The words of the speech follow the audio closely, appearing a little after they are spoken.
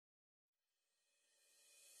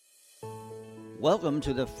Welcome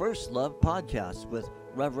to the First Love Podcast with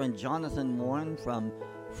Reverend Jonathan Warren from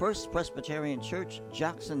First Presbyterian Church,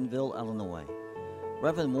 Jacksonville, Illinois.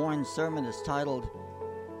 Reverend Warren's sermon is titled,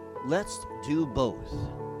 Let's Do Both.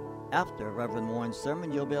 After Reverend Warren's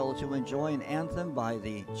sermon, you'll be able to enjoy an anthem by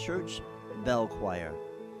the Church Bell Choir.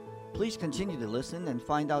 Please continue to listen and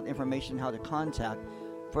find out information how to contact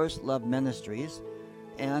First Love Ministries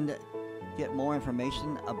and get more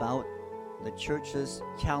information about the church's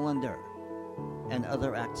calendar and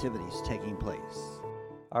other activities taking place.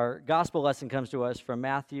 Our gospel lesson comes to us from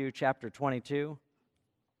Matthew chapter 22.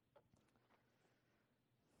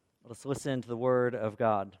 Let's listen to the word of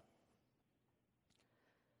God.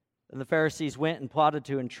 And the Pharisees went and plotted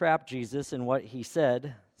to entrap Jesus in what he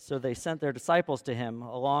said, so they sent their disciples to him,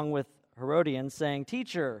 along with Herodians, saying,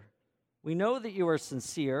 "Teacher, we know that you are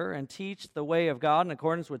sincere and teach the way of God in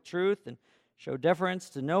accordance with truth and show deference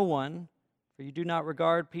to no one, for you do not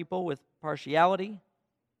regard people with partiality.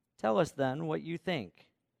 Tell us then what you think.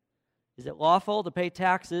 Is it lawful to pay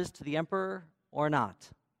taxes to the emperor or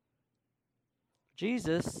not?"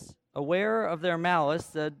 Jesus, aware of their malice,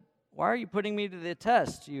 said, "Why are you putting me to the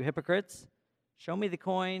test, you hypocrites? Show me the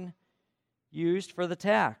coin used for the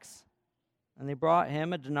tax." And they brought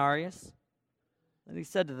him a denarius. Then he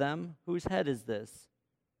said to them, "Whose head is this,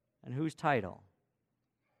 and whose title?"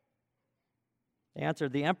 They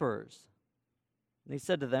answered, "The emperor's." And he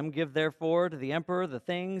said to them, "Give therefore to the emperor the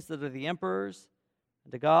things that are the emperor's,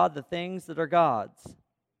 and to God the things that are God's."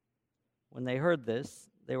 When they heard this,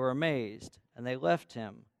 they were amazed, and they left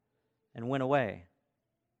him and went away.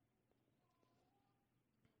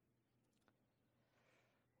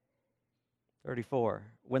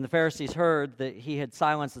 When the Pharisees heard that he had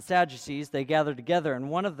silenced the Sadducees, they gathered together,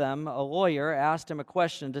 and one of them, a lawyer, asked him a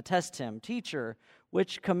question to test him. "Teacher,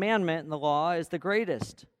 which commandment in the law is the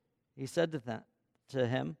greatest?" He said to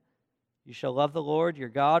him, "You shall love the Lord your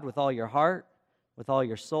God with all your heart, with all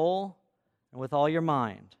your soul, and with all your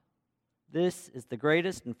mind. This is the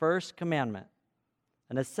greatest and first commandment.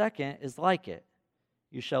 And a second is like it.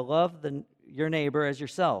 You shall love your neighbor as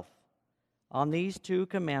yourself. On these two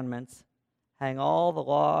commandments hang all the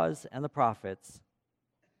laws and the prophets."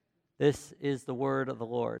 This is the word of the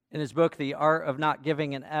Lord. In his book, The Art of Not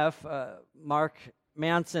Giving an F, Mark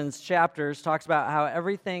Manson's chapters talks about how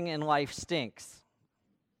everything in life stinks.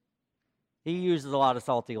 He uses a lot of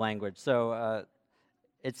salty language, so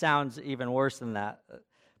it sounds even worse than that.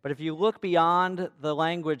 But if you look beyond the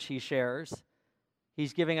language he shares,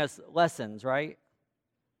 he's giving us lessons, right?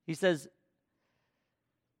 He says,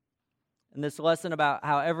 in this lesson about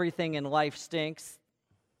how everything in life stinks,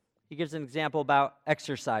 he gives an example about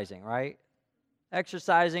exercising, right?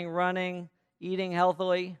 Exercising, running, eating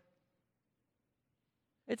healthily.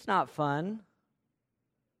 It's not fun.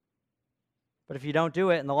 But if you don't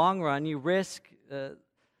do it in the long run, you risk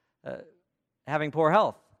having poor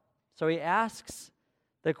health. So he asks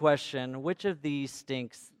the question, which of these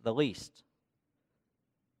stinks the least?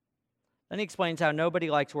 Then he explains how nobody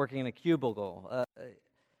likes working in a cubicle.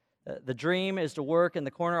 The dream is to work in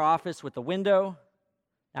the corner office with the window.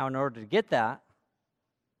 Now, in order to get that,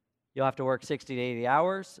 you'll have to work 60 to 80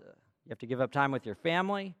 hours. You have to give up time with your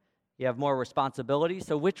family. You have more responsibility.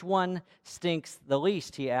 So which one stinks the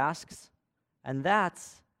least, he asks. And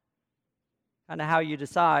that's kind of how you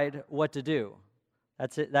decide what to do.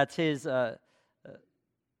 That's his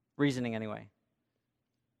reasoning anyway.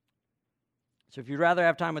 So if you'd rather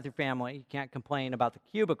have time with your family, you can't complain about the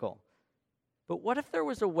cubicle. But what if there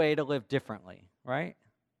was a way to live differently, right?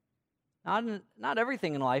 Not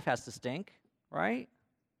everything in life has to stink, right?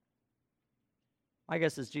 My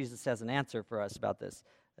guess is Jesus has an answer for us about this.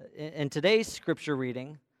 In today's scripture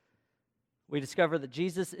reading, we discover that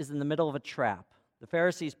Jesus is in the middle of a trap. The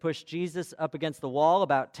Pharisees push Jesus up against the wall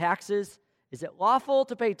about taxes. Is it lawful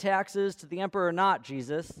to pay taxes to the emperor or not,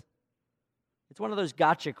 Jesus? It's one of those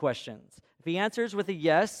gotcha questions. If he answers with a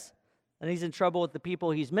yes, then he's in trouble with the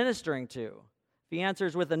people he's ministering to. If he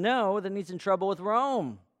answers with a no, then he's in trouble with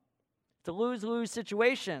Rome. It's a lose-lose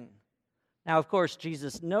situation. Now, of course,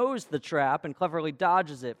 Jesus knows the trap and cleverly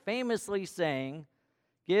dodges it, famously saying,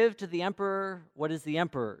 "Give to the emperor what is the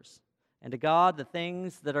emperor's, and to God the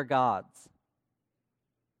things that are God's."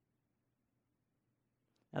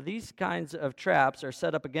 Now, these kinds of traps are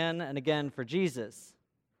set up again and again for Jesus.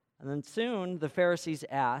 And then soon the Pharisees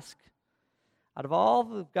ask, out of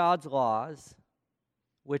all of God's laws,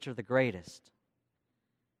 which are the greatest?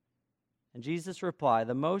 And Jesus replied,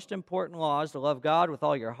 the most important law is to love God with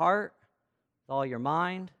all your heart, with all your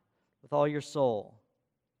mind, with all your soul.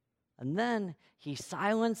 And then he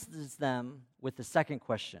silences them with the second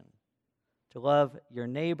question, to love your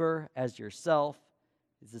neighbor as yourself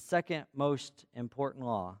is the second most important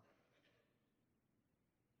law.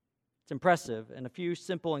 It's impressive. In a few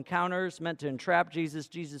simple encounters meant to entrap Jesus,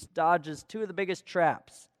 Jesus dodges two of the biggest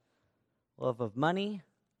traps: love of money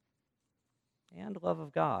and love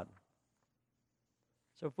of God.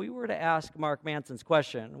 So if we were to ask Mark Manson's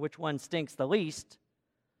question, which one stinks the least,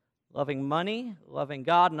 loving money, loving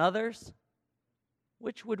God and others,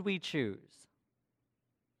 which would we choose?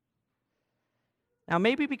 Now,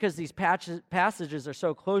 maybe because these passages are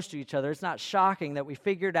so close to each other, it's not shocking that we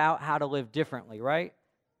figured out how to live differently, right?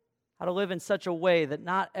 How to live in such a way that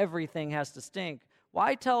not everything has to stink.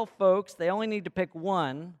 Why tell folks they only need to pick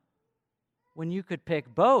one when you could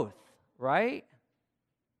pick both, right?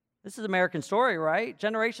 This is American story, right?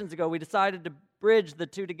 Generations ago, we decided to bridge the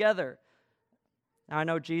two together. Now, I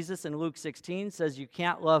know Jesus in Luke 16 says you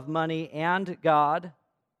can't love money and God,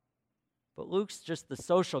 but Luke's just the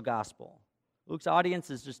social gospel. Luke's audience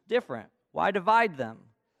is just different. Why divide them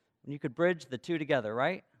when you could bridge the two together,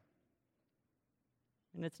 right?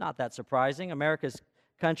 And it's not that surprising. America's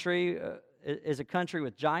country is a country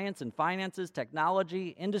with giants in finances, technology,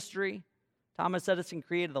 industry. Thomas Edison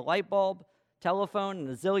created the light bulb, telephone, and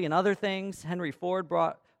a zillion other things. Henry Ford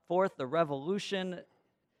brought forth the revolution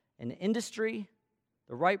in industry.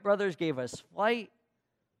 The Wright brothers gave us flight.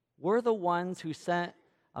 We're the ones who sent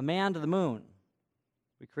a man to the moon.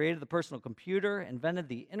 We created the personal computer, invented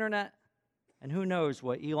the internet, and who knows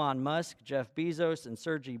what Elon Musk, Jeff Bezos, and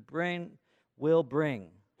Sergey Brin will bring.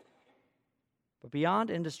 But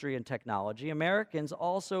beyond industry and technology, Americans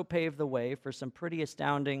also paved the way for some pretty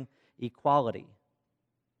astounding equality.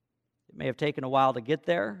 It may have taken a while to get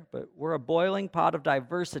there, but we're a boiling pot of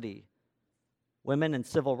diversity. Women and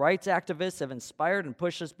civil rights activists have inspired and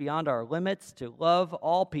pushed us beyond our limits to love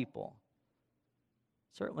all people.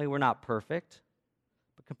 Certainly, we're not perfect,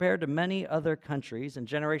 but compared to many other countries and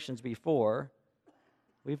generations before,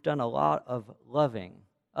 we've done a lot of loving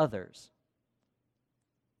others.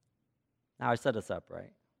 Now, I set us up,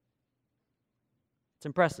 right? It's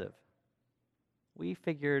impressive. We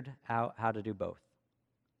figured out how to do both.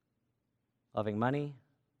 Loving money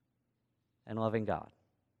and loving God.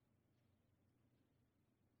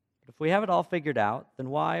 But if we have it all figured out, then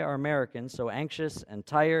why are Americans so anxious and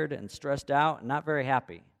tired and stressed out and not very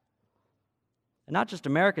happy? And not just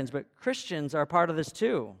Americans, but Christians are part of this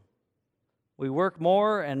too. We work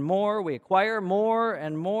more and more, we acquire more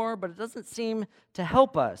and more, but it doesn't seem to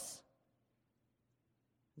help us.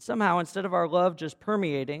 And somehow, instead of our love just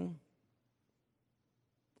permeating,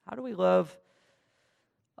 how do we love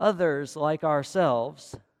others like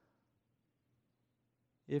ourselves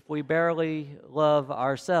if we barely love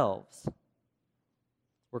ourselves?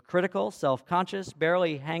 We're critical, self-conscious,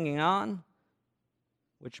 barely hanging on,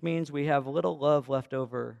 which means we have little love left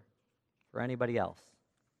over for anybody else.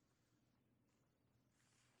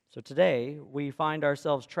 So today, we find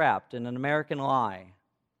ourselves trapped in an American lie.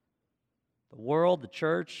 The world, the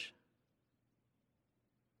church,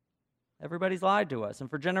 everybody's lied to us. And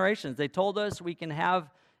for generations, they told us we can have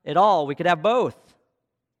it all. We could have both,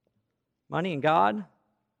 money and God.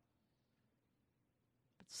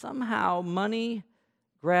 But somehow money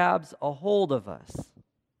grabs a hold of us.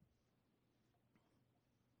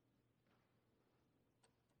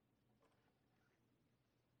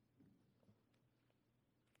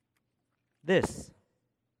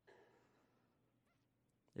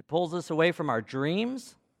 It pulls us away from our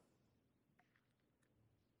dreams.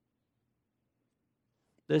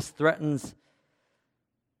 This threatens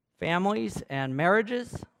families and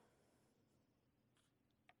marriages.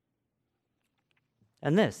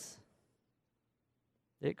 And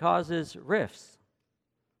it causes rifts.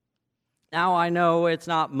 Now I know it's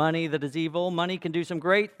not money that is evil. Money can do some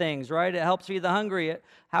great things, right? It helps feed the hungry. It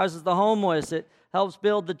houses the homeless. It helps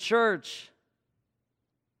build the church.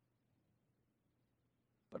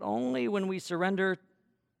 But only when we surrender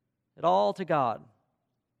it all to God.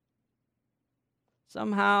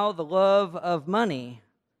 Somehow the love of money,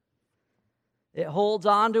 it holds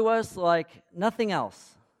on to us like nothing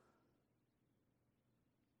else.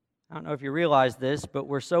 I don't know if you realize this, but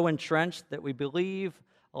we're so entrenched that we believe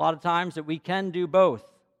a lot of times that we can do both.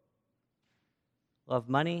 Love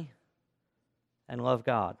money and love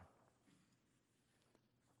God.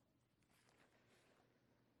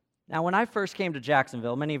 Now, when I first came to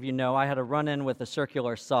Jacksonville, many of you know I had a run-in with a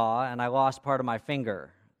circular saw and I lost part of my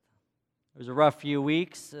finger. It was a rough few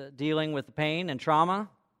weeks dealing with the pain and trauma.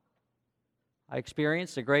 I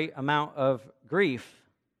experienced a great amount of grief.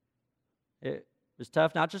 It was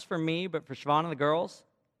tough, not just for me, but for Siobhan and the girls.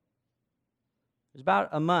 It was about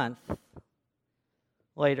a month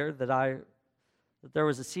later that there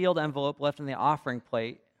was a sealed envelope left in the offering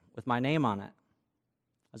plate with my name on it.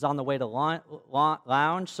 I was on the way to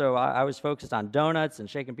lounge, so I was focused on donuts and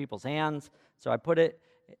shaking people's hands. So I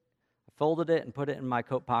folded it and put it in my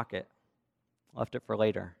coat pocket. Left it for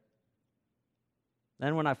later.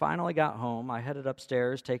 Then when I finally got home, I headed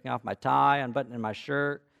upstairs, taking off my tie, unbuttoning my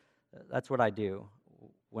shirt. That's what I do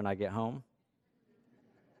when I get home.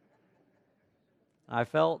 I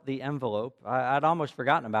felt the envelope. I'd almost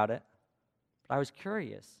forgotten about it, but I was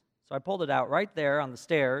curious. So I pulled it out right there on the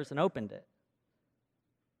stairs and opened it.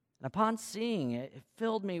 And upon seeing it, it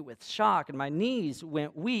filled me with shock, and my knees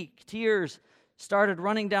went weak. Tears started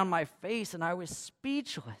running down my face, and I was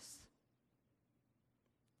speechless.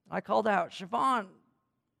 I called out, "Siobhan,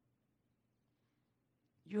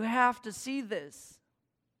 you have to see this."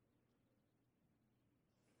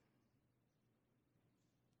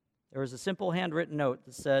 There was a simple handwritten note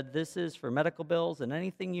that said, "This is for medical bills and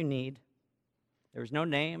anything you need." There was no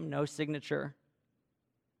name, no signature.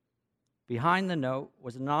 Behind the note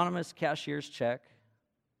was an anonymous cashier's check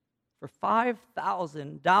for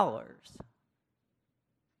 $5,000.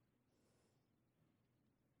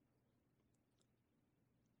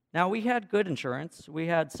 Now, we had good insurance. We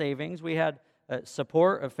had savings. We had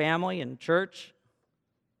support of family and church.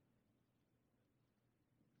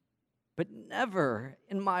 But never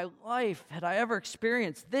in my life had I ever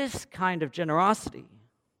experienced this kind of generosity.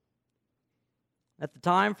 At the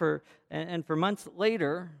time, and for months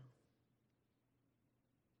later,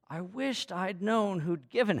 I wished I'd known who'd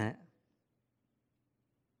given it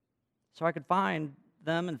so I could find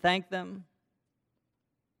them and thank them.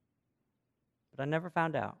 But I never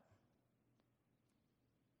found out.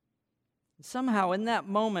 And somehow, in that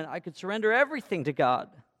moment, I could surrender everything to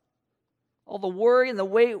God. All the worry and the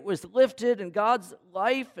weight was lifted, and God's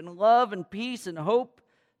life and love and peace and hope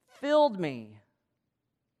filled me.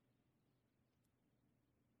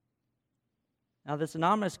 Now, this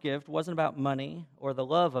anonymous gift wasn't about money or the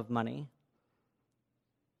love of money.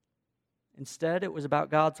 Instead, it was about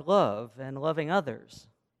God's love and loving others.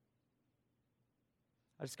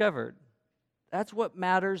 I discovered that's what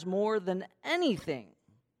matters more than anything.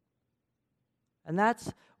 And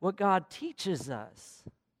that's what God teaches us.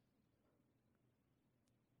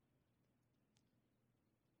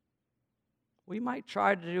 We might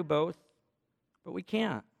try to do both, but we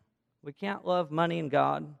can't. We can't love money and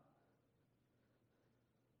God.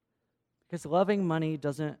 Because loving money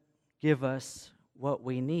doesn't give us what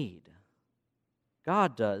we need.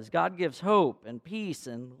 God does. God gives hope and peace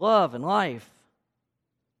and love and life.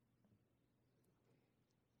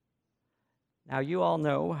 Now, you all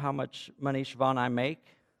know how much money Siobhan and I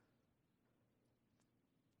make.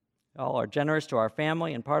 All are generous to our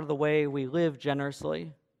family, and part of the way we live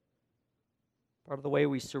generously, part of the way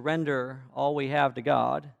we surrender all we have to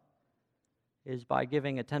God, is by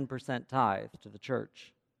giving a 10% tithe to the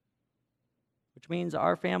church. Which means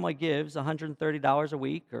our family gives $130 a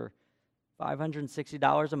week or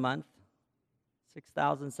 $560 a month,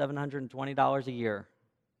 $6,720 a year.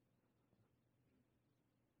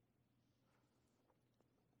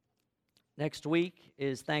 Next week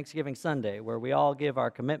is Thanksgiving Sunday, where we all give our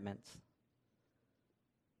commitments.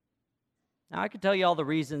 Now, I could tell you all the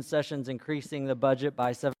reasons Session's increasing the budget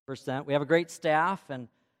by 7%. We have a great staff, and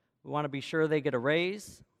we want to be sure they get a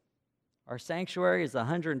raise. Our sanctuary is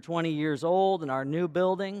 120 years old, and our new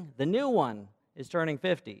building, the new one, is turning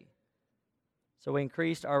 50. So we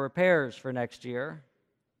increased our repairs for next year.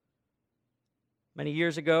 Many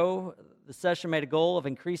years ago, the Session made a goal of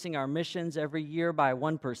increasing our missions every year by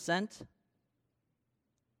 1%.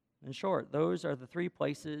 In short, those are the three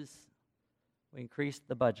places we increased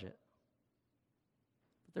the budget.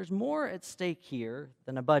 But there's more at stake here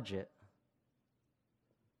than a budget.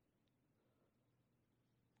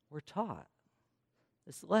 We're taught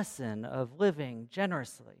this lesson of living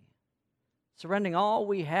generously, surrendering all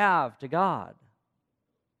we have to God.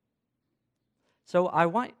 So I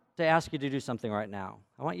want to ask you to do something right now.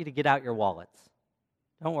 I want you to get out your wallets.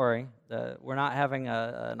 Don't worry, we're not having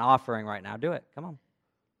an offering right now. Do it. Come on.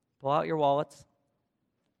 Pull out your wallets.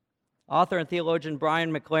 Author and theologian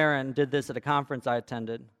Brian McLaren did this at a conference I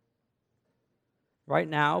attended. Right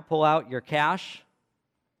now, pull out your cash,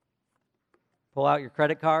 pull out your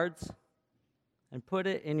credit cards, and put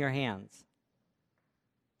it in your hands.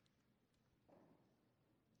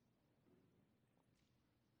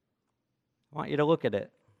 I want you to look at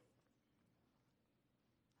it.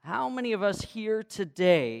 How many of us here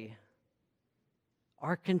today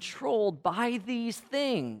are controlled by these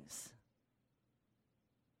things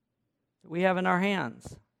that we have in our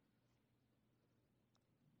hands?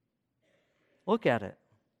 Look at it.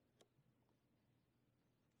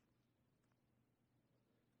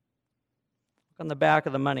 Look on the back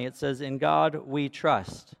of the money, it says, "In God we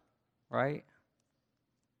trust," right?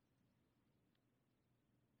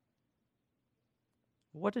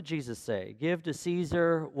 What did Jesus say? Give to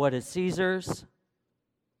Caesar what is Caesar's.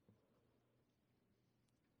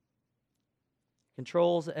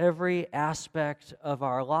 Controls every aspect of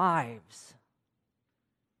our lives.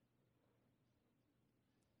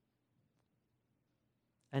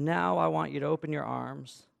 And now I want you to open your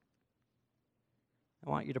arms. I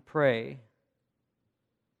want you to pray,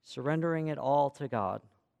 surrendering it all to God.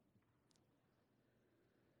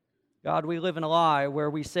 God, we live in a lie where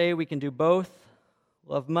we say we can do both,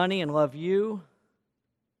 love money and love you.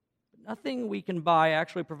 But nothing we can buy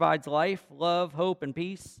actually provides life, love, hope, and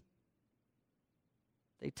peace.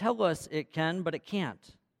 They tell us it can, but it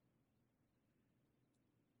can't.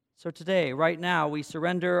 So today, right now, we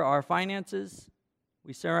surrender our finances,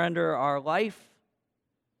 we surrender our life,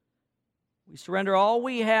 we surrender all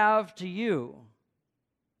we have to you,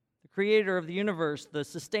 the creator of the universe, the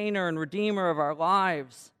sustainer and redeemer of our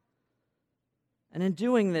lives. And in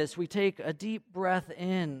doing this, we take a deep breath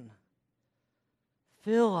in.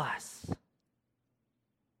 Fill us.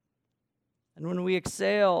 And when we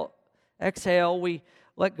exhale, we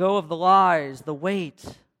let go of the lies, the weight,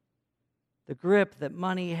 the grip that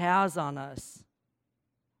money has on us.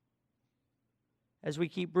 As we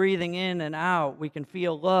keep breathing in and out, we can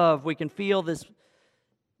feel love, we can feel this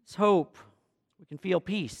hope, we can feel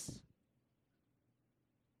peace.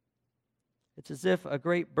 It's as if a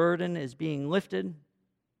great burden is being lifted.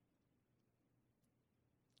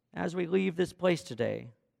 As we leave this place today,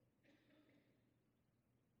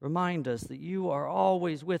 remind us that you are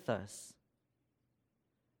always with us.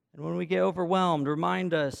 And when we get overwhelmed,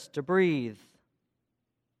 remind us to breathe.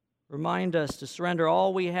 Remind us to surrender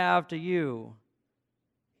all we have to you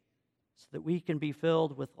so that we can be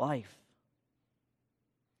filled with life.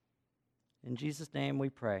 In Jesus' name we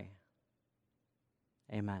pray.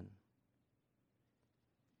 Amen.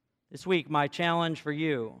 This week, my challenge for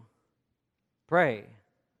you, pray.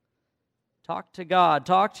 Talk to God,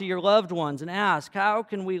 talk to your loved ones, and ask, how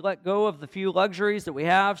can we let go of the few luxuries that we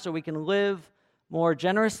have so we can live more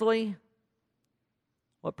generously?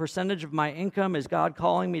 What percentage of my income is God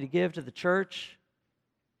calling me to give to the church?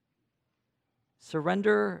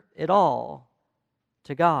 Surrender it all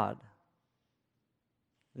to God.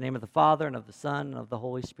 In the name of the Father, and of the Son, and of the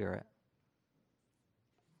Holy Spirit.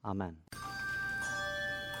 Amen.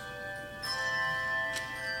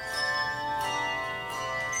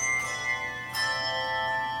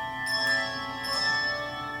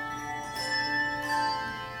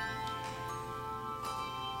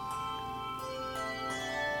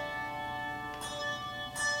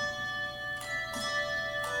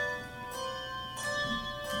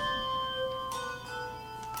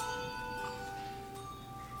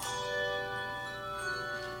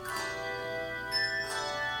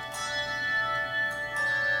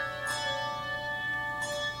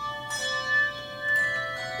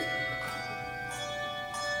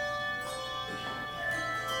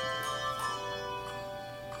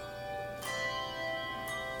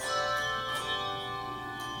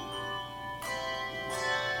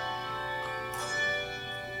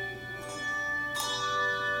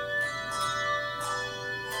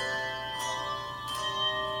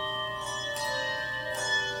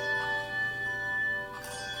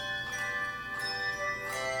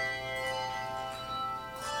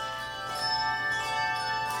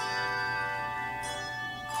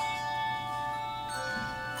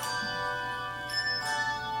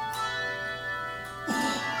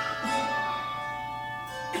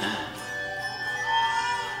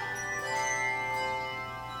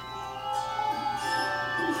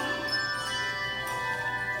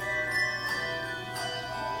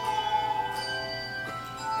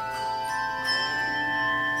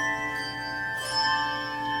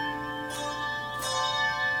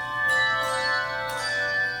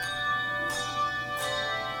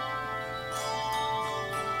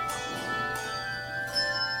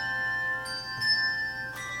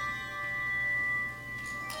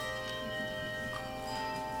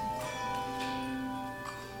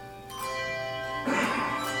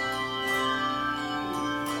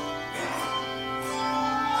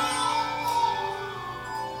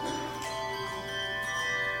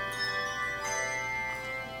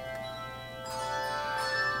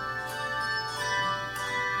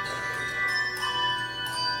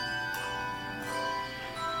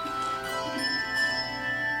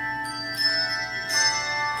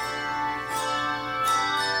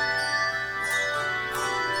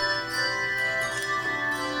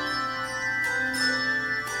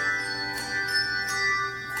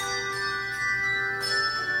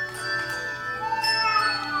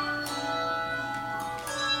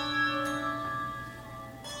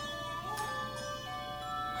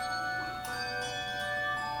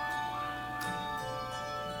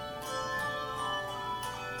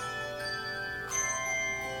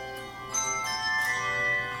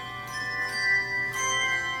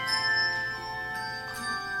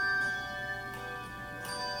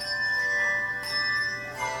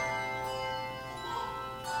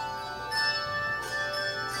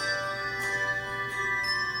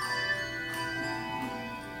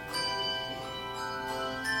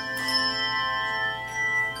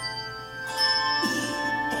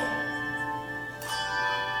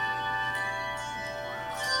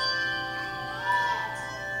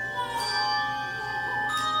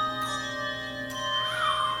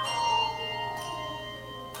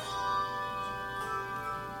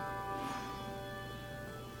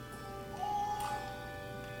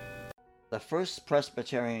 The First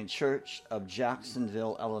Presbyterian Church of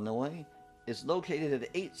Jacksonville, Illinois is located at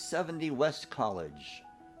 870 West College,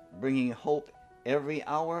 bringing hope every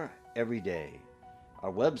hour, every day.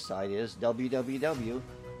 Our website is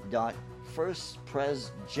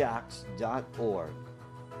www.firstpresjax.org.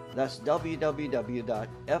 That's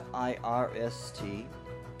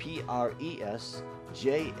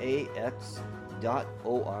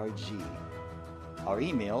www.firstpresjax.org. Our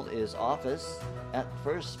email is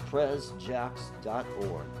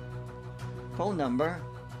office@firstpresjax.org. Phone number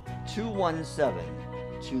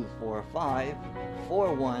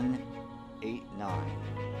 217-245-4189.